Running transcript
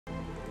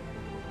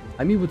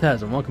I'm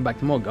Taz and welcome back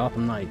to more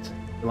Gotham Knights.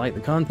 If you like the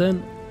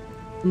content,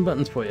 some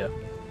buttons for you.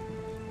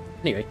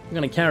 Anyway, I'm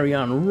going to carry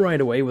on right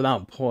away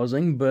without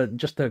pausing, but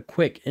just a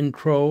quick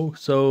intro.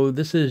 So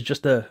this is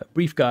just a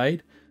brief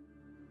guide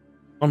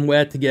on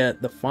where to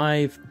get the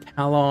 5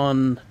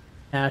 Talon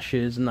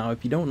caches. Now,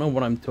 if you don't know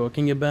what I'm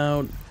talking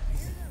about,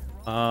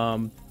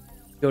 go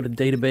to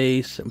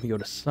database and we go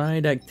to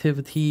side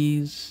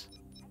activities,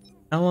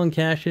 Talon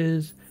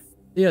caches.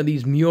 Yeah,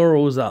 these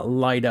murals that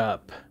light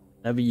up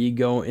whenever you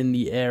go in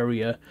the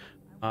area.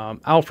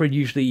 Alfred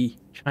usually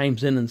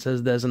chimes in and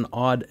says there's an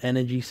odd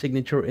energy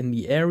signature in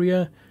the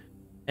area,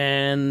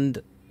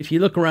 and if you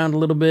look around a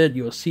little bit,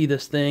 you'll see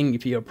this thing.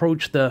 If you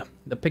approach the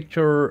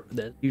picture,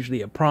 there's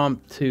usually a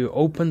prompt to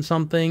open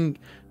something.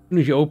 As soon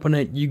as you open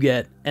it, you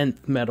get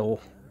nth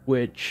metal,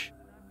 which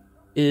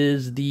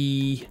is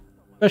the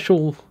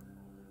special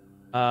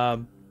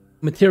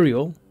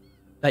material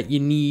that you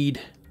need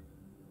to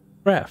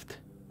craft.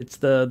 It's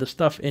the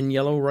stuff in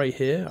yellow right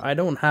here. I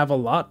don't have a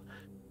lot.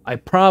 I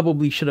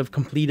probably should have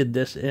completed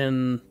this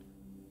in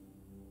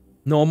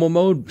normal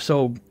mode,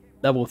 so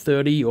level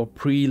 30 or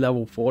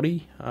pre-level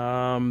 40,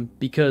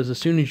 because as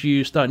soon as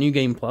you start New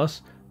Game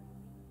Plus,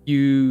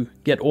 you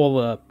get all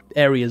the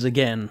areas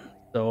again,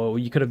 so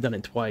you could have done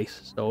it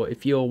twice. So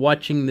if you're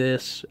watching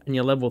this and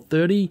you're level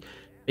 30,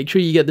 make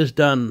sure you get this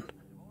done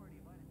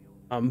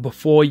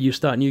before you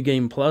start New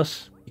Game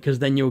Plus, because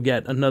then you'll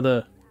get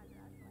another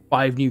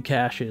 5 new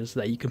caches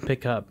that you can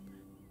pick up.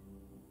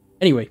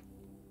 Anyway,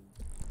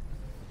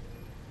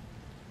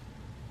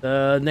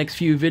 the next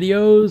few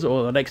videos,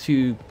 or the next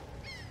few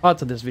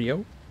parts of this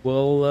video,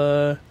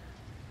 will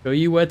show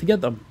you where to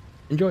get them.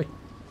 Enjoy.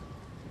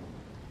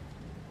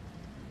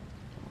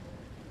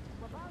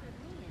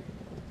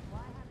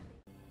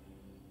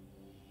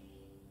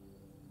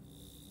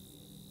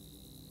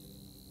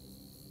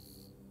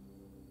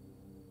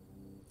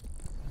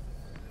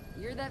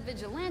 You're that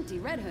vigilante,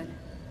 Red Hood.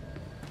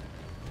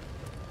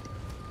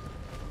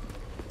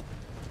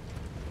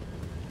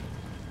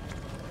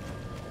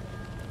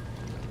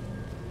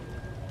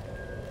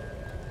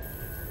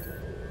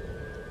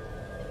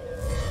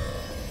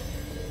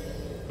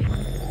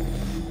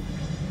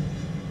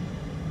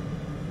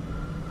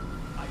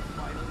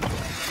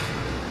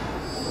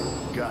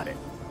 Got it.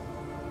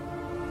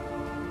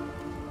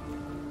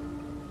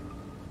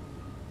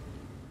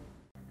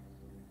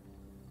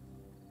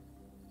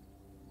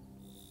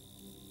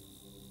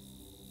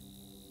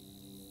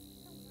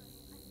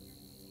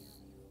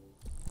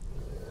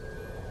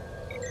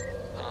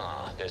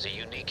 There's a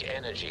unique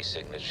energy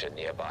signature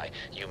nearby.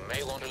 You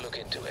may want to look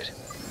into it.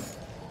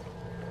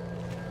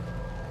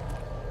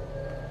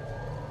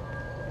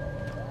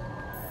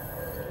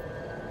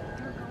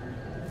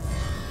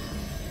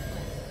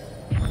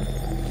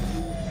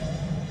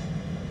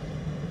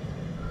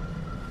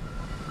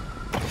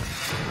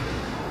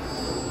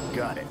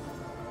 Got it.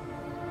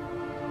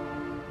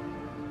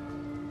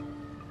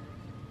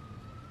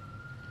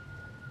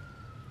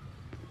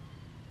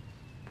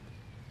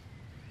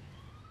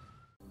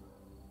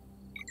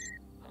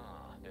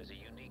 There's a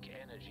unique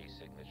energy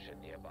signature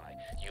nearby.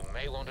 You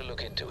may want to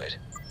look into it.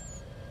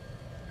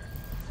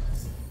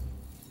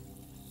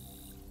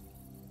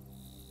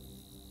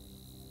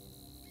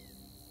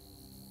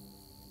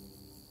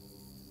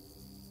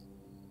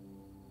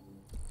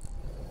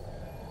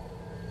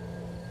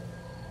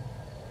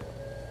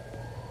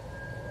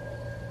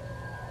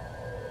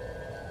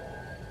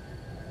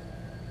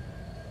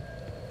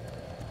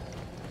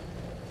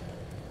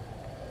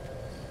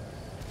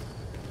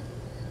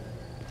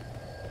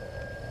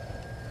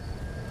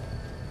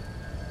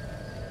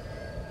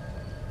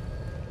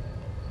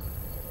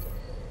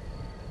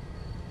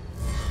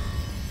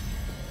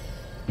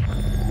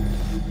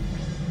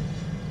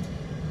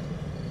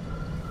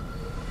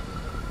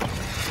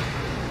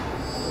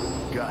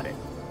 Got it.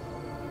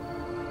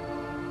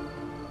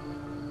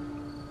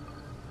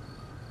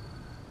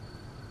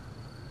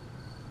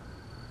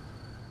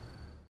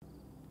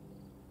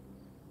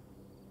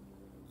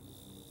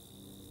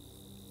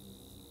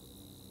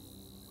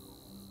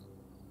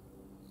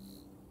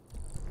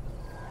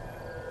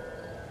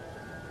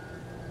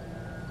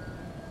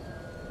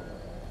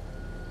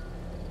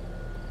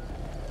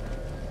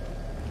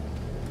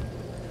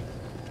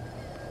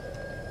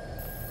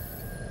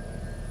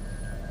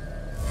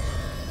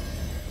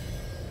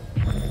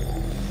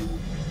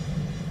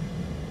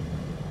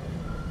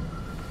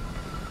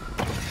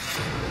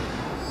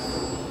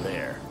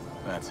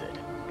 That's it.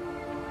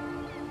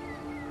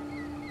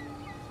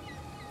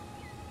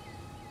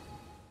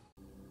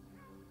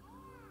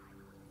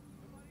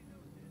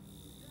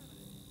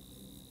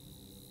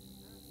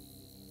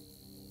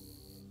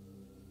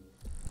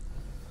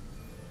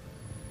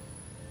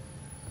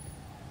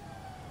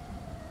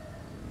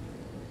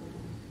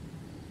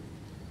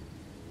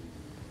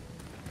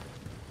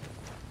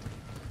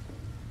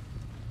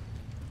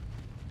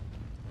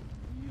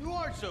 You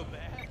aren't so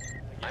bad.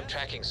 I'm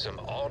tracking some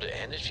odd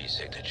energy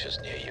signatures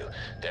near you.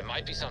 There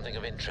might be something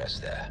of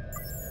interest there.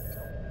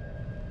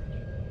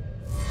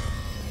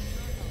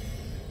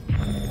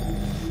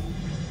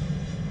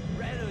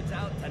 Red Hood's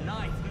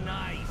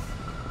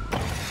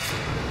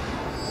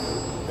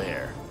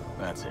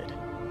That's it.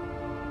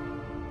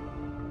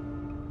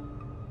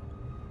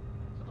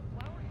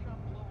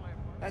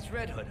 That's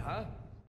Red Hood, huh?